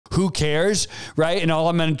who cares, right? And all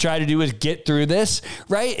I'm going to try to do is get through this,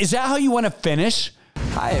 right? Is that how you want to finish?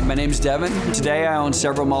 Hi, my name's Devin. Today I own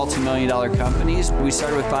several multi-million-dollar companies. We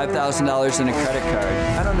started with $5,000 in a credit card.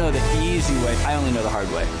 I don't know the easy way, I only know the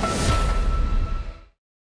hard way.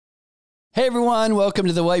 Hey everyone, welcome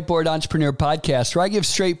to the Whiteboard Entrepreneur Podcast, where I give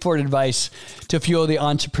straightforward advice to fuel the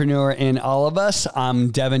entrepreneur in all of us.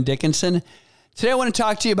 I'm Devin Dickinson. Today I want to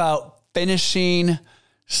talk to you about finishing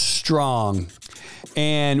strong.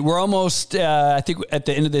 And we're almost, I think, at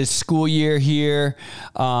the end of the school year here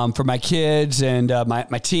for my kids and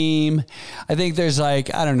my team. I think there's like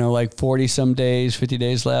 40 some days, 50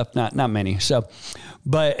 days left. Not many. So,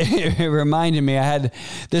 but it reminded me, I had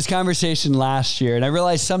this conversation last year, and I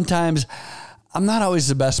realized sometimes I'm not always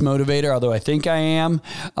the best motivator, although I think I am.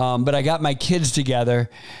 But I got my kids together,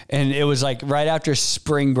 and it was like right after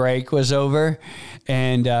spring break was over,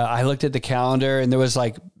 and I looked at the calendar, and there was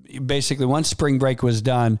like, basically once spring break was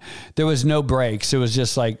done, there was no breaks. It was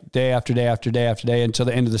just like day after day after day after day until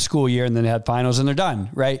the end of the school year, and then they had finals and they're done,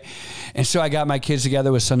 right? And so I got my kids together,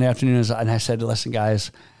 it was Sunday afternoon, and I said, listen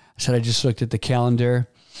guys, I said, I just looked at the calendar.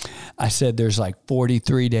 I said, there's like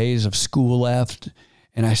 43 days of school left.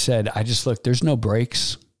 And I said, I just looked, there's no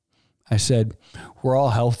breaks. I said, we're all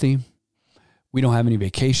healthy. We don't have any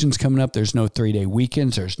vacations coming up. There's no 3-day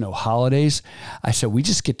weekends. There's no holidays. I said, we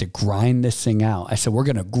just get to grind this thing out. I said, we're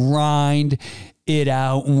going to grind it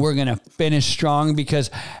out and we're going to finish strong, because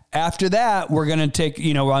after that, we're going to take,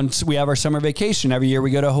 we have our summer vacation. Every year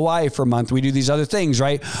we go to Hawaii for a month. We do these other things,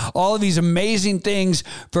 right? All of these amazing things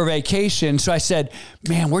for vacation. So I said,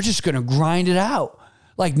 man, we're just going to grind it out.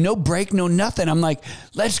 Like no break, no nothing. I'm like,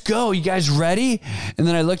 let's go. You guys ready? And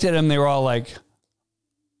then I looked at them. They were all like,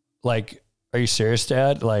 are you serious,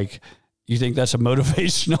 Dad? Like, you think that's a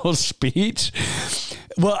motivational speech?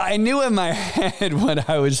 Well, I knew in my head what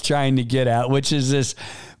I was trying to get at, which is this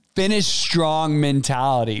finish strong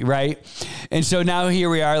mentality, right? And so now here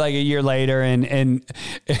we are like a year later, and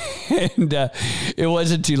it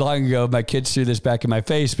wasn't too long ago, my kids threw this back in my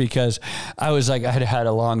face, because I was like, I had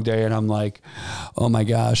a long day, and I'm like, oh my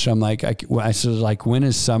gosh. I'm like, I said, like, when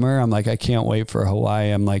is summer? I'm like, I can't wait for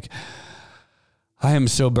Hawaii. I'm like, I am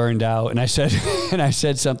so burned out. And I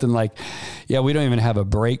said something like, yeah, we don't even have a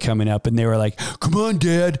break coming up. And they were like, come on,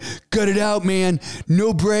 Dad, cut it out, man.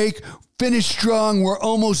 No break. Finish strong. We're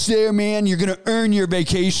almost there, man. You're going to earn your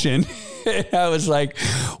vacation. And I was like,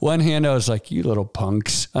 one hand, I was like, you little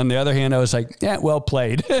punks. On the other hand, I was like, yeah, well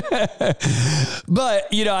played.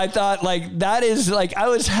 But, I thought like, that is like, I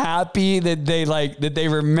was happy that they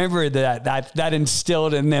remembered that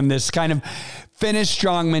instilled in them this kind of finish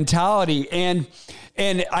strong mentality.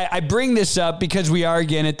 And I bring this up because we are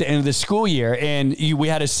again at the end of the school year, and we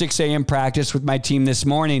had a 6 a.m. practice with my team this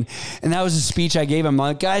morning. And that was a speech I gave them. I'm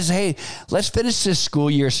like, guys, hey, let's finish this school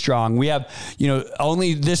year strong. We have,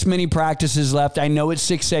 only this many practices left. I know it's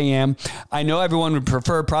 6 a.m. I know everyone would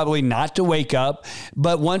prefer probably not to wake up,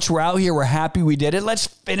 but once we're out here, we're happy we did it. Let's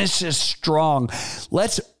finish this strong.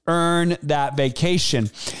 Let's earn that vacation.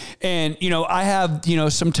 And, I have,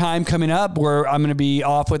 some time coming up where I'm going to be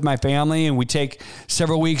off with my family, and we take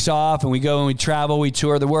several weeks off, and we go and we travel, we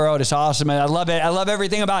tour the world. It's awesome. And I love it. I love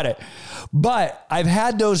everything about it. But I've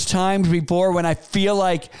had those times before when I feel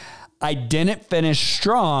like I didn't finish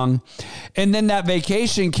strong. And then that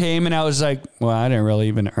vacation came, and I was like, well, I didn't really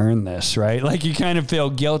even earn this, right? Like you kind of feel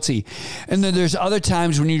guilty. And then there's other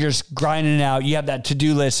times when you're just grinding it out. You have that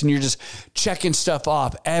to-do list, and you're just checking stuff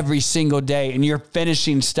off every single day, and you're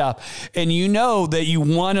finishing stuff. And you know that you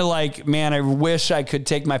want to like, man, I wish I could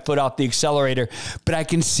take my foot off the accelerator, but I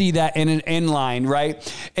can see that in an end line,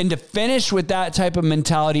 right? And to finish with that type of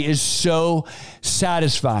mentality is so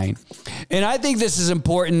satisfying. And I think this is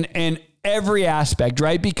important in every aspect,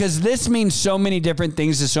 right? Because this means so many different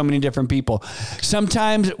things to so many different people.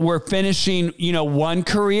 Sometimes we're finishing, one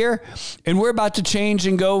career, and we're about to change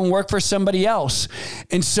and go and work for somebody else.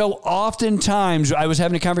 And so oftentimes, I was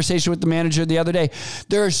having a conversation with the manager the other day,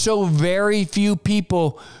 there are so very few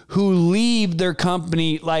people who leave their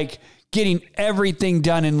company like getting everything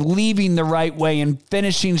done and leaving the right way and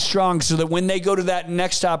finishing strong, so that when they go to that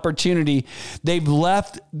next opportunity, they've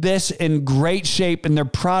left this in great shape and they're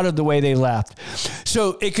proud of the way they left.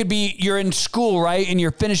 So it could be you're in school, right? And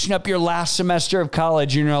you're finishing up your last semester of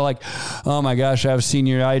college. And you're like, oh my gosh, I have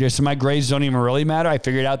senioritis, and my grades don't even really matter. I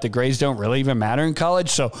figured out the grades don't really even matter in college.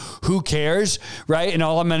 So who cares, right? And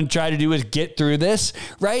all I'm going to try to do is get through this,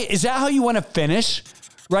 right? Is that how you want to finish?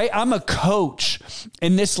 Right? I'm a coach.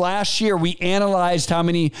 And this last year, we analyzed how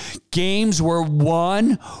many games were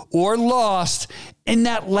won or lost in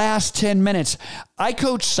that last 10 minutes. I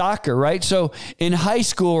coach soccer, right? So in high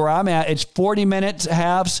school where I'm at, it's 40 minutes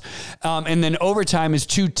halves, and then overtime is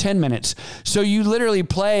 2 10 minutes. So you literally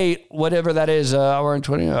play whatever that is, hour and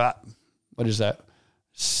 20, what is that?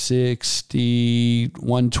 60,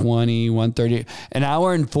 120, 130, an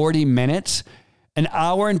hour and 40 minutes. An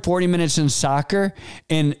hour and 40 minutes in soccer,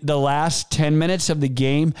 in the last 10 minutes of the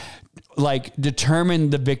game, like determine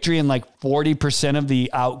the victory in like 40% of the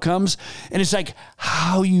outcomes. And it's like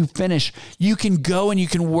how you finish. You can go and you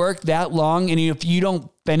can work that long, and if you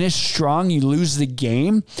don't finish strong, you lose the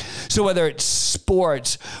game. So whether it's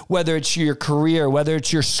sports, whether it's your career, whether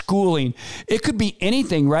it's your schooling, it could be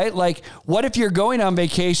anything, right? Like, what if you're going on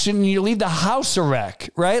vacation and you leave the house a wreck,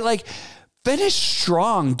 right? Like, finish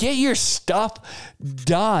strong. Get your stuff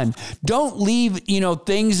done. Don't leave,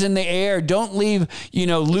 things in the air. Don't leave,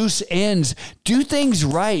 loose ends. Do things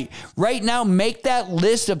right. Right now, make that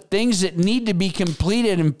list of things that need to be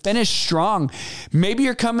completed and finish strong. Maybe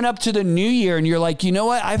you're coming up to the new year and you're like, you know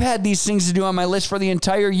what? I've had these things to do on my list for the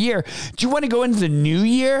entire year. Do you want to go into the new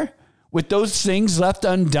year with those things left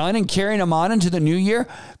undone and carrying them on into the new year?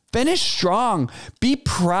 Finish strong. Be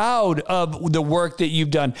proud of the work that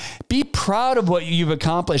you've done. Be proud of what you've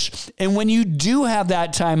accomplished. And when you do have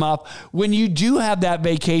that time off, when you do have that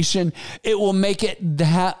vacation, it will make it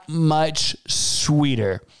that much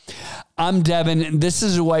sweeter. I'm Devin. This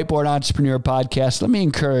is a Whiteboard Entrepreneur Podcast. Let me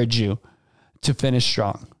encourage you to finish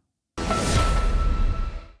strong.